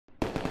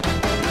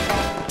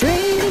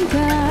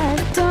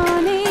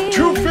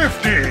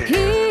$2.50.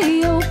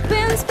 He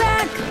opens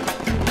back.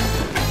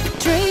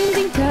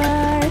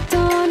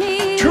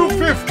 tradingcardtony.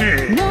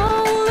 $2.50.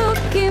 No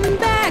looking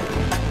back.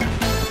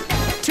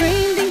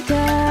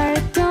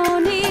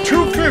 tradingcardtony.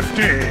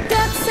 $2.50.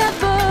 That's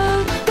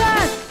above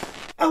that.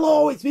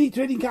 Hello, it's me,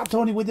 Trading Card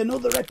Tony, with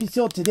another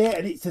episode today,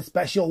 and it's a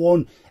special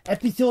one.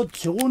 Episode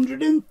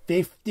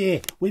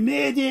 250. We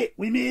made it,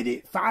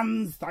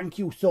 fans. Thank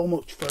you so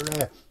much for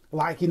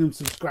liking and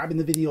subscribing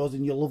the videos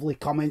and your lovely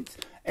comments.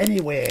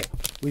 Anyway,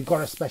 we've got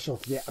a special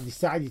today. I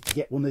decided to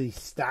get one of these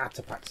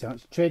starter packs.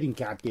 It's a trading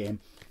card game.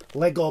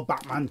 Lego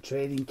Batman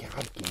trading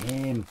card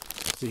game.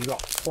 So you've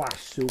got Flash,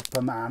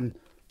 Superman,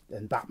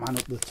 and Batman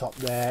up the top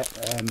there.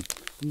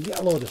 You get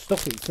a load of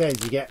stuff. It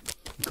says you get,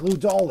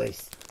 includes all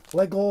this.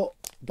 Lego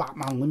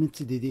Batman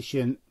limited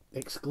edition,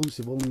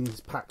 exclusive only in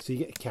this pack. So you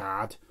get a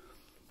card,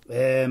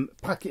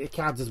 packet of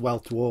cards as well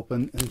to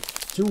open, and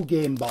 2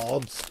 game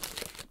boards,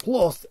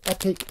 plus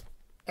epic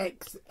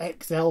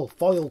XXL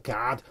foil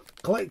card,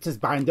 collector's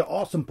binder,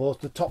 awesome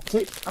poster, top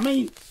tip. I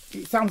mean,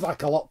 it sounds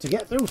like a lot to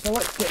get through, so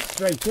let's get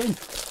straight in.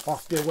 I'll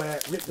have to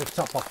rip the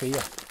top off here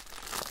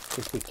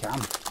if we can.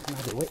 Can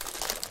I do it?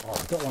 Oh,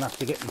 I don't want to have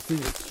to get my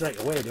scissors straight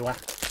away, do I?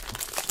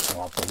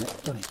 Oh, I've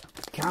done it.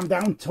 Calm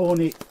down,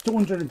 Tony.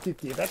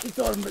 250th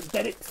episode. I'm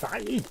dead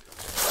excited.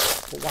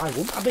 But why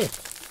wouldn't I be?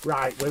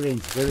 Right, we're in.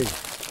 Okay. Let's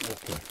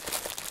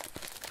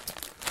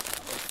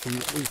see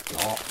what we've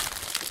got.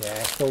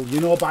 Careful.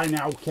 You know by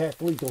now,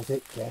 carefully does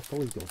it. That's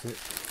it. Let's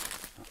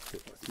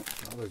make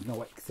sure there's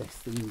no excess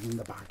things in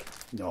the bag.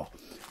 No,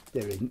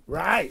 there isn't.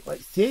 Right,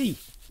 let's see.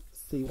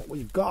 See what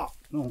we've got.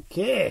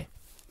 Okay.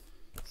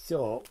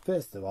 So,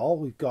 first of all,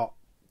 we've got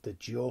the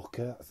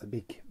Joker. That's a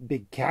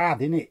big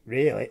card, isn't it?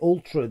 Really,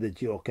 Ultra the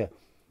Joker.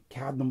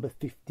 Card number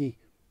 50.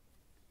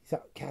 Is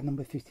that card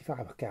number 55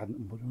 or card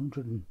number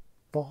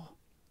 104?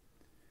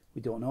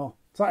 We don't know.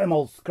 It's like them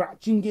old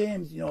scratching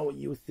games, you know, what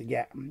you used to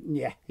get.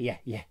 Yeah.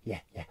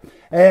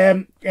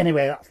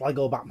 Anyway, that's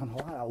Lego Batman. I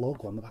like that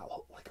logo on the back.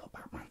 Look, Lego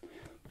Batman.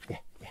 Yeah.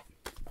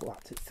 Put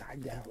that to the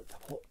side there. Let's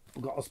have a look.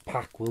 We've got us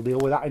pack. We'll deal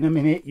with that in a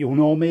minute. You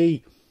know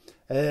me.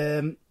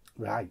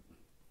 Right.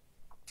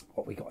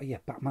 What we got here?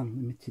 Batman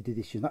limited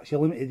edition. That's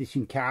your limited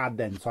edition card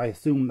then. So I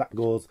assume that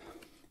goes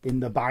in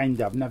the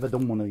binder. I've never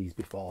done one of these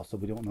before, so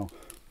we don't know.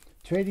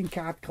 Trading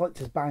card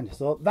collector's binder.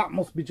 So that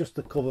must be just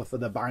the cover for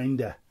the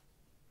binder.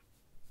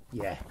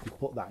 Yeah, you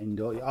put that in,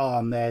 don't you? Oh,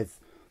 and there's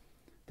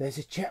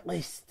a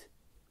checklist.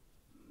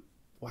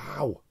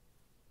 Wow.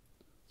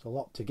 It's a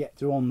lot to get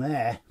through on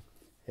there.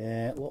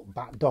 Look,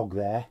 Bat Dog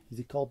there. Is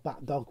he called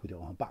Bat Dog? We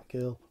don't know.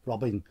 Batgirl,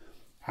 Robin,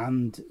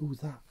 and who's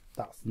that?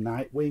 That's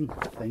Nightwing,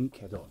 I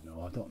think. I don't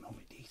know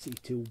my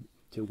DC too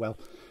well.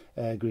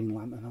 Green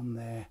Lantern on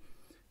there.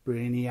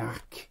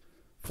 Brainiac,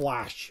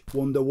 Flash,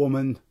 Wonder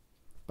Woman,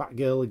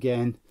 Batgirl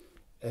again.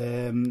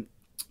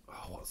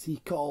 What's he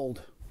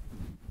called?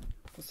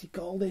 What's he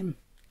called him?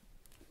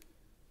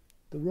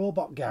 The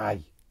robot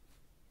guy.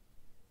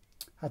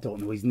 I don't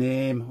know his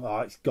name. Oh,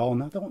 it's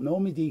gone. I don't know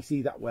my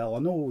DC that well. I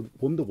know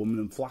Wonder Woman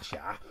and Flash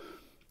are.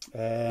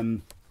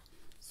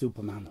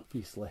 Superman,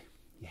 obviously.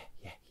 Yeah.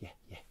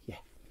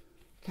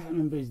 Can't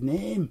remember his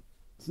name.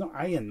 It's not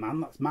Iron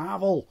Man, that's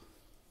Marvel.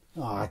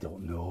 Oh, I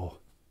don't know.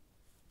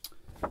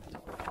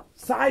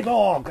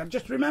 Cyborg! I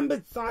just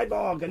remembered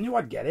Cyborg. I knew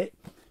I'd get it.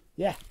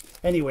 Yeah.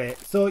 Anyway,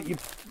 so it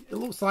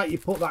looks like you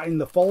put that in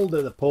the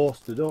folder, the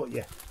poster, don't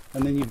you?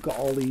 And then you've got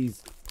all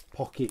these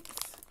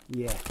pockets.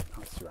 Yeah,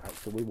 that's right.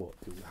 So we won't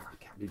do that. I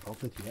can't be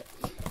bothered yet.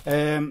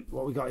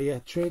 What we got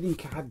here? Trading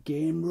card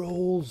game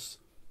rules.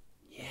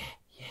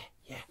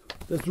 Yeah.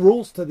 There's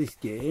rules to this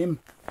game.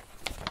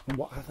 And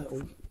what are they?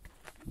 Oh,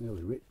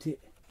 nearly ripped it.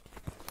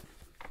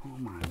 Oh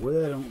my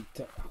word, I don't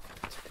take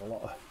a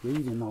lot of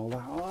reading all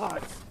that. Oh,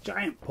 it's a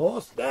giant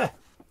poster.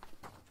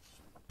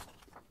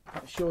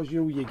 That shows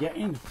you who you're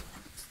getting.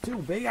 It's too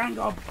big. I ain't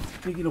got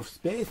big enough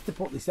space to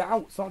put this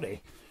out.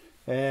 Sorry.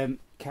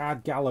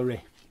 Card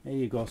gallery. There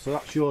you go. So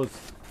that shows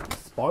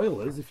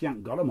spoilers. If you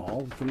haven't got them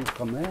all, you can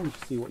look on there and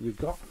see what you've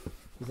got.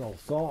 There's all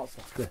sorts.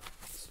 I have to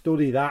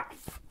study that.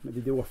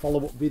 Maybe do a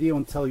follow-up video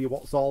and tell you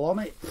what's all on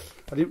it.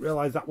 I didn't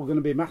realise that were going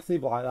to be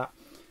massive like that.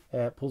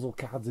 Puzzle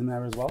cards in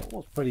there as well. It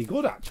was pretty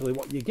good actually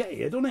what you get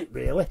here, doesn't it,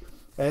 really?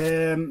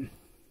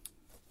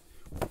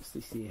 What's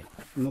this here?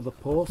 Another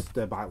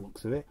poster by the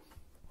looks of it.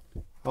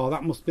 Oh,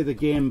 that must be the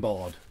game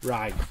board.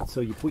 Right, so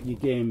you put your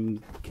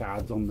game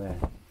cards on there.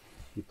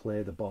 You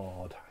play the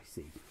board. I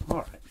see.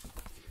 Alright.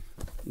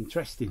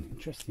 Interesting.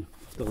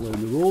 Have to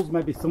learn the rules.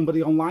 Maybe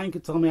somebody online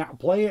could tell me how to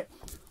play it.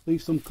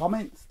 Leave some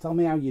comments. Tell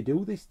me how you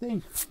do this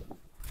thing.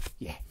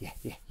 Yeah.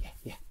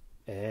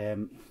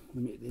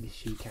 Limited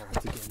edition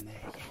cards again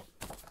there.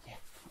 Yeah.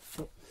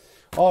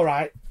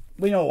 Alright.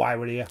 We know why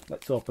we're here.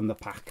 Let's open the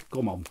pack.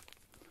 Come on,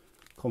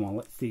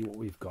 let's see what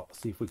we've got.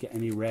 See if we get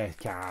any rare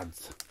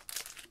cards.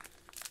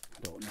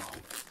 I don't know.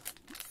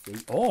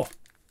 Let's see. Oh!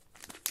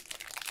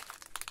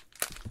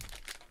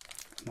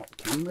 Not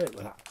camera,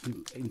 but that's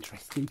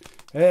interesting.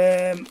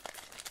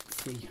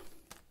 Let's see.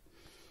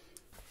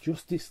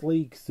 Justice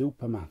League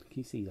Superman. Can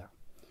you see that?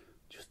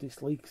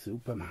 Justice League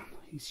Superman.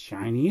 He's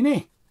shiny, isn't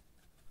he?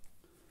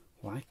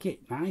 Like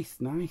it. Nice,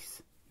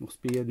 nice.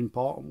 Must be an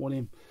important one,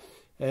 him.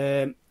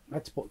 I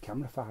had to put the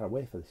camera far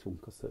away for this one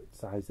because the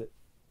size of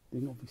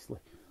thing, obviously.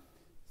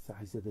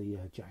 Size of the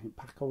giant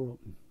pack I were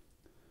opening.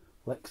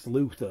 Lex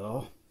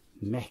Luthor.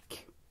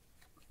 Mech.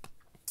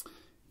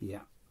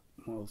 Yeah.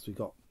 What else we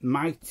got?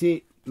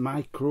 Mighty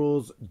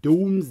Micros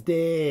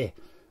Doomsday.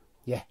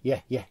 Yeah.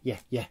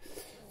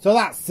 So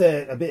that's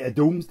a bit of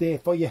Doomsday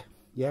for you.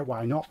 Yeah,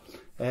 why not?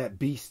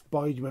 Beast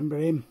Boy, do you remember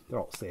him? They're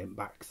all same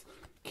backs.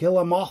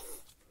 Killer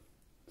Moth.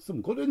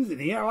 Some good ones in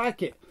here, I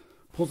like it.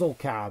 Puzzle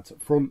cards,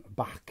 front,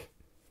 back.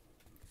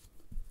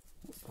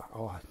 What's that?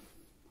 Oh, I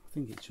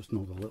think it's just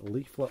another little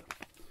leaflet.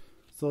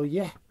 So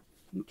yeah,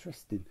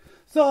 interesting.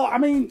 So, I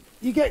mean,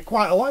 you get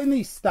quite a lot in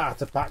these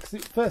starter packs.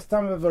 It's the first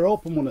time I've ever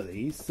opened one of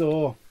these.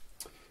 So,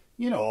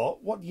 you know,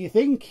 what do you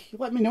think?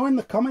 Let me know in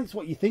the comments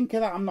what you think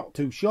of that. I'm not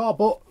too sure.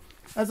 But,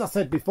 as I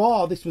said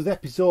before, this was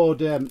episode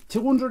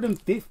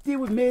 250.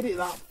 We've made it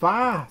that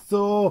far.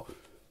 So,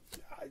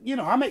 you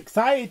know, I'm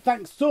excited.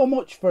 Thanks so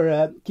much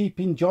for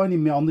keeping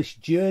joining me on this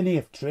journey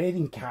of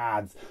trading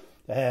cards.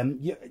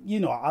 You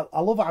know,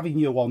 I love having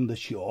you on the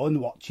show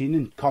and watching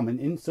and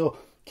commenting. So,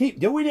 keep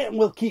doing it and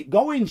we'll keep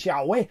going,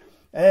 shall we?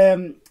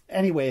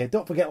 Anyway,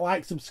 don't forget,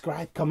 like,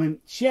 subscribe, comment,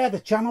 share the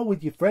channel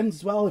with your friends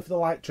as well if they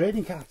like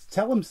trading cards.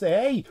 Tell them, say,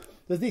 hey,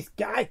 there's this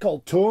guy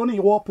called Tony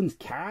who opens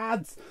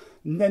cards,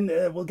 and then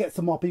we'll get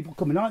some more people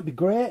coming on. It'd be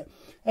great.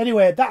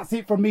 Anyway, that's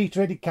it from me,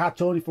 Trading Card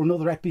Tony, for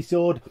another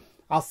episode.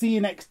 I'll see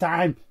you next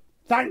time.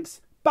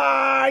 Thanks.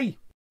 Bye.